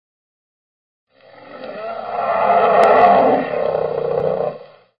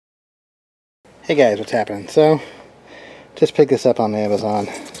Hey guys, what's happening? So, just picked this up on Amazon.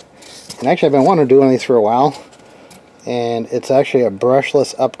 And actually I've been wanting to do one of these for a while. And it's actually a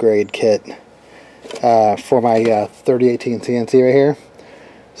brushless upgrade kit for my 3018 CNC right here.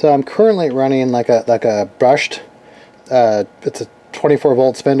 So I'm currently running like a brushed, it's a 24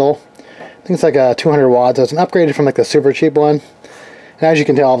 volt spindle. I think it's like a 200 watts. So it's an upgraded from like the super cheap one. And as you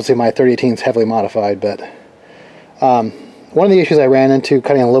can tell, obviously my 3018 is heavily modified, but one of the issues I ran into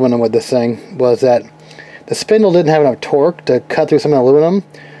cutting aluminum with this thing was that the spindle didn't have enough torque to cut through some of the aluminum,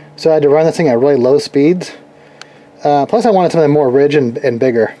 so I had to run this thing at really low speeds. Plus I wanted something more rigid and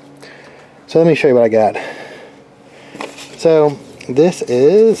bigger. So let me show you what I got. So this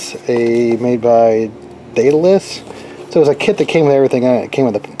is made by Daedalus. So it was a kit that came with everything in it. It came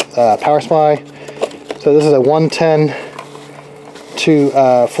with a power supply. So this is a 110 to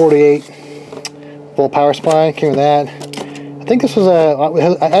 48 volt power supply. It came with that. I think this was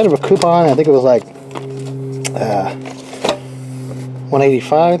I added a coupon. I think it was like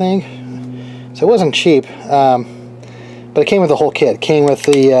 185, I think. So it wasn't cheap, but it came with the whole kit. It came with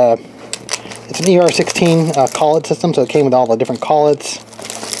the it's an ER16 collet system, so it came with all the different collets.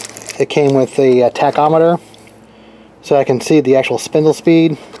 It came with the tachometer, so I can see the actual spindle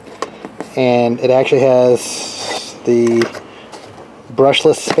speed, and it actually has the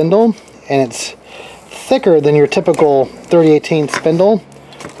brushless spindle, and it's thicker than your typical 3018 spindle.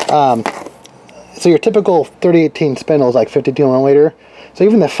 So your typical 3018 spindle is like 52 millimeter. So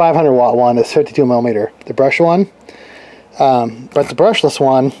even the 500 watt one is 52 millimeter, the brush one. But the brushless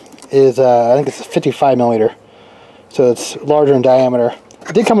one is, I think it's 55 millimeter. So it's larger in diameter.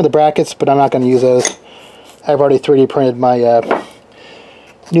 It did come with the brackets, but I'm not going to use those. I've already 3D printed my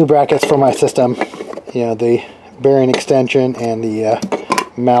new brackets for my system. You know, the bearing extension and the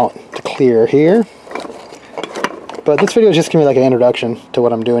mount to clear here. But this video is just giving me like an introduction to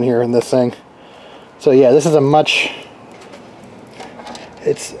what I'm doing here in this thing. So yeah, this is a much,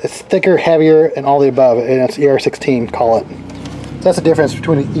 it's thicker, heavier, and all the above, and it's ER16 collet. So that's the difference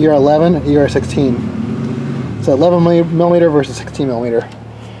between ER11 and ER16. So 11 millimeter versus 16 millimeter.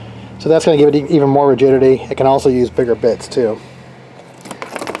 So that's going to give it even more rigidity. It can also use bigger bits too.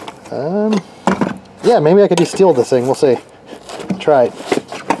 Yeah, maybe I could just steal this thing. We'll see. Try it.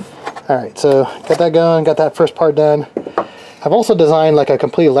 Alright, so got that going, got that first part done. I've also designed like a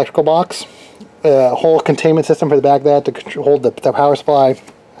complete electrical box, a whole containment system for the back of that to hold the power supply.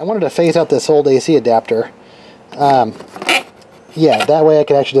 I wanted to phase out this old AC adapter. Yeah, that way I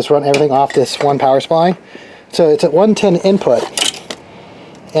could actually just run everything off this one power supply. So it's at 110 input.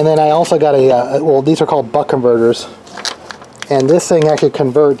 And then I also got well, these are called buck converters. And this thing actually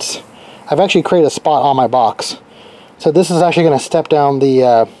converts, I've actually created a spot on my box. So this is actually going to step down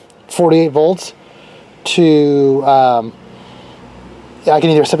the 48 volts to, I can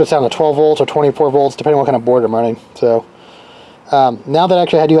either step this down to 12 volts or 24 volts, depending on what kind of board I'm running. So now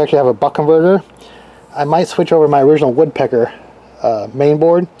that I do actually have a buck converter, I might switch over my original woodpecker main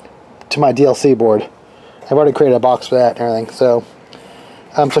board to my DLC board. I've already created a box for that and everything. So,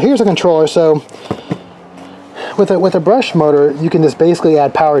 so here's the controller. So with a brush motor, you can just basically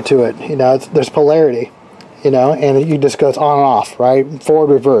add power to it. You know, there's polarity. You know, and you just goes on and off, right? Forward,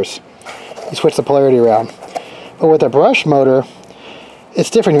 reverse. You switch the polarity around. But with a brush motor,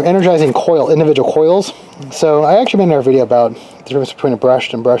 it's different. You're energizing individual coils. So I actually made another video about the difference between a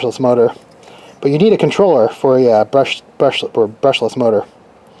brushed and brushless motor. But you need a controller for a brushless motor.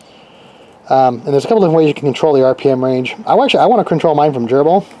 And there's a couple different ways you can control the RPM range. I want to control mine from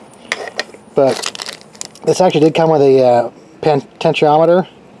GRBL, but this actually did come with a potentiometer,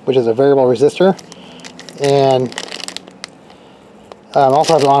 which is a variable resistor. And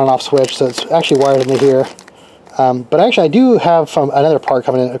also has an on and off switch, so it's actually wired into here. But actually I do have another part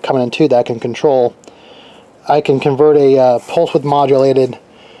coming in too that I can control. I can convert a pulse width modulated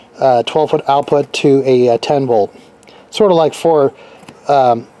 12-foot output to a 10 volt. Sort of like for,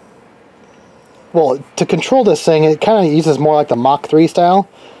 well, to control this thing, it kind of uses more like the Mach3 style,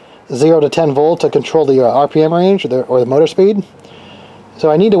 0 to 10 volt to control the RPM range or the motor speed. So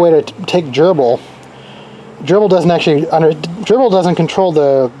I need a way to take GRBL. GRBL doesn't control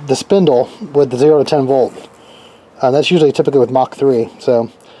the spindle with the 0 to 10 volt. That's usually typically with Mach3.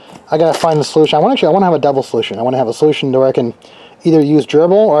 So I gotta find a solution. I want to have a double solution. I want to have a solution where I can either use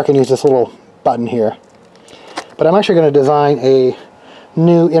GRBL or I can use this little button here. But I'm actually going to design a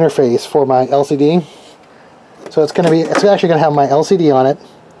new interface for my LCD. So it's actually going to have my LCD on it.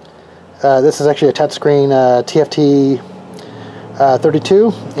 This is actually a touchscreen TFT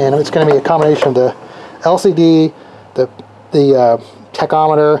 32, and it's going to be a combination of the LCD, the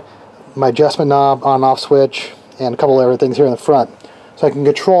tachometer, my adjustment knob, on and off switch, and a couple of other things here in the front. So So I can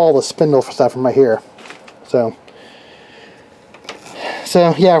control the spindle stuff from right here. So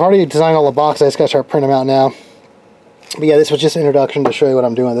yeah, I've already designed all the boxes. I just got to start printing them out now. But yeah, this was just an introduction to show you what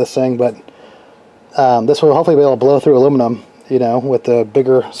I'm doing with this thing. But this will hopefully be able to blow through aluminum, you know, with the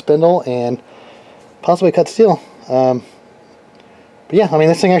bigger spindle and possibly cut steel. But yeah, I mean,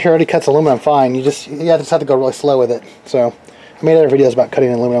 this thing actually already cuts aluminum fine. You just have to go really slow with it. So I made other videos about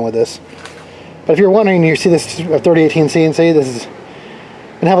cutting aluminum with this. But if you're wondering, you see this 3018 CNC. This has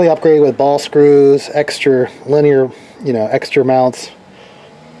been heavily upgraded with ball screws, extra linear, you know, extra mounts,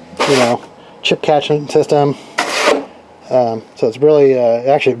 you know, chip catching system. So it's really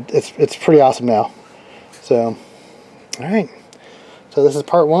actually it's pretty awesome now. So all right. So this is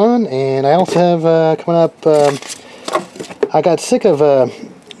part one, and I also have coming up. I got sick of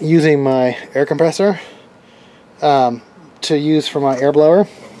using my air compressor to use for my air blower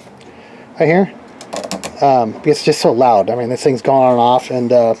right here because it's just so loud. I mean, this thing's going on and off,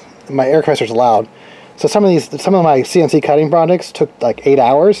 and my air compressor is loud. So some of my CNC cutting projects took like 8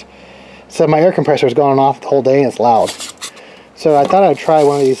 hours. So my air compressor is going off the whole day, and it's loud. So I thought I'd try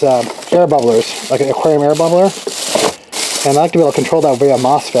one of these air bubblers, like an aquarium air bubbler, and I like to be able to control that via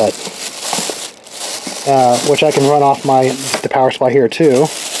MOSFET, which I can run off the power supply here too,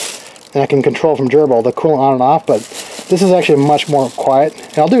 and I can control from GRBL the coolant on and off. But this is actually much more quiet,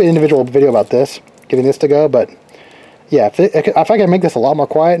 and I'll do an individual video about this, giving this to go. But yeah, if I can make this a lot more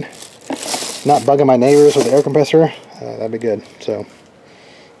quiet, not bugging my neighbors with the air compressor, that'd be good. So,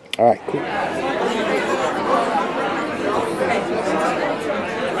 all right, cool.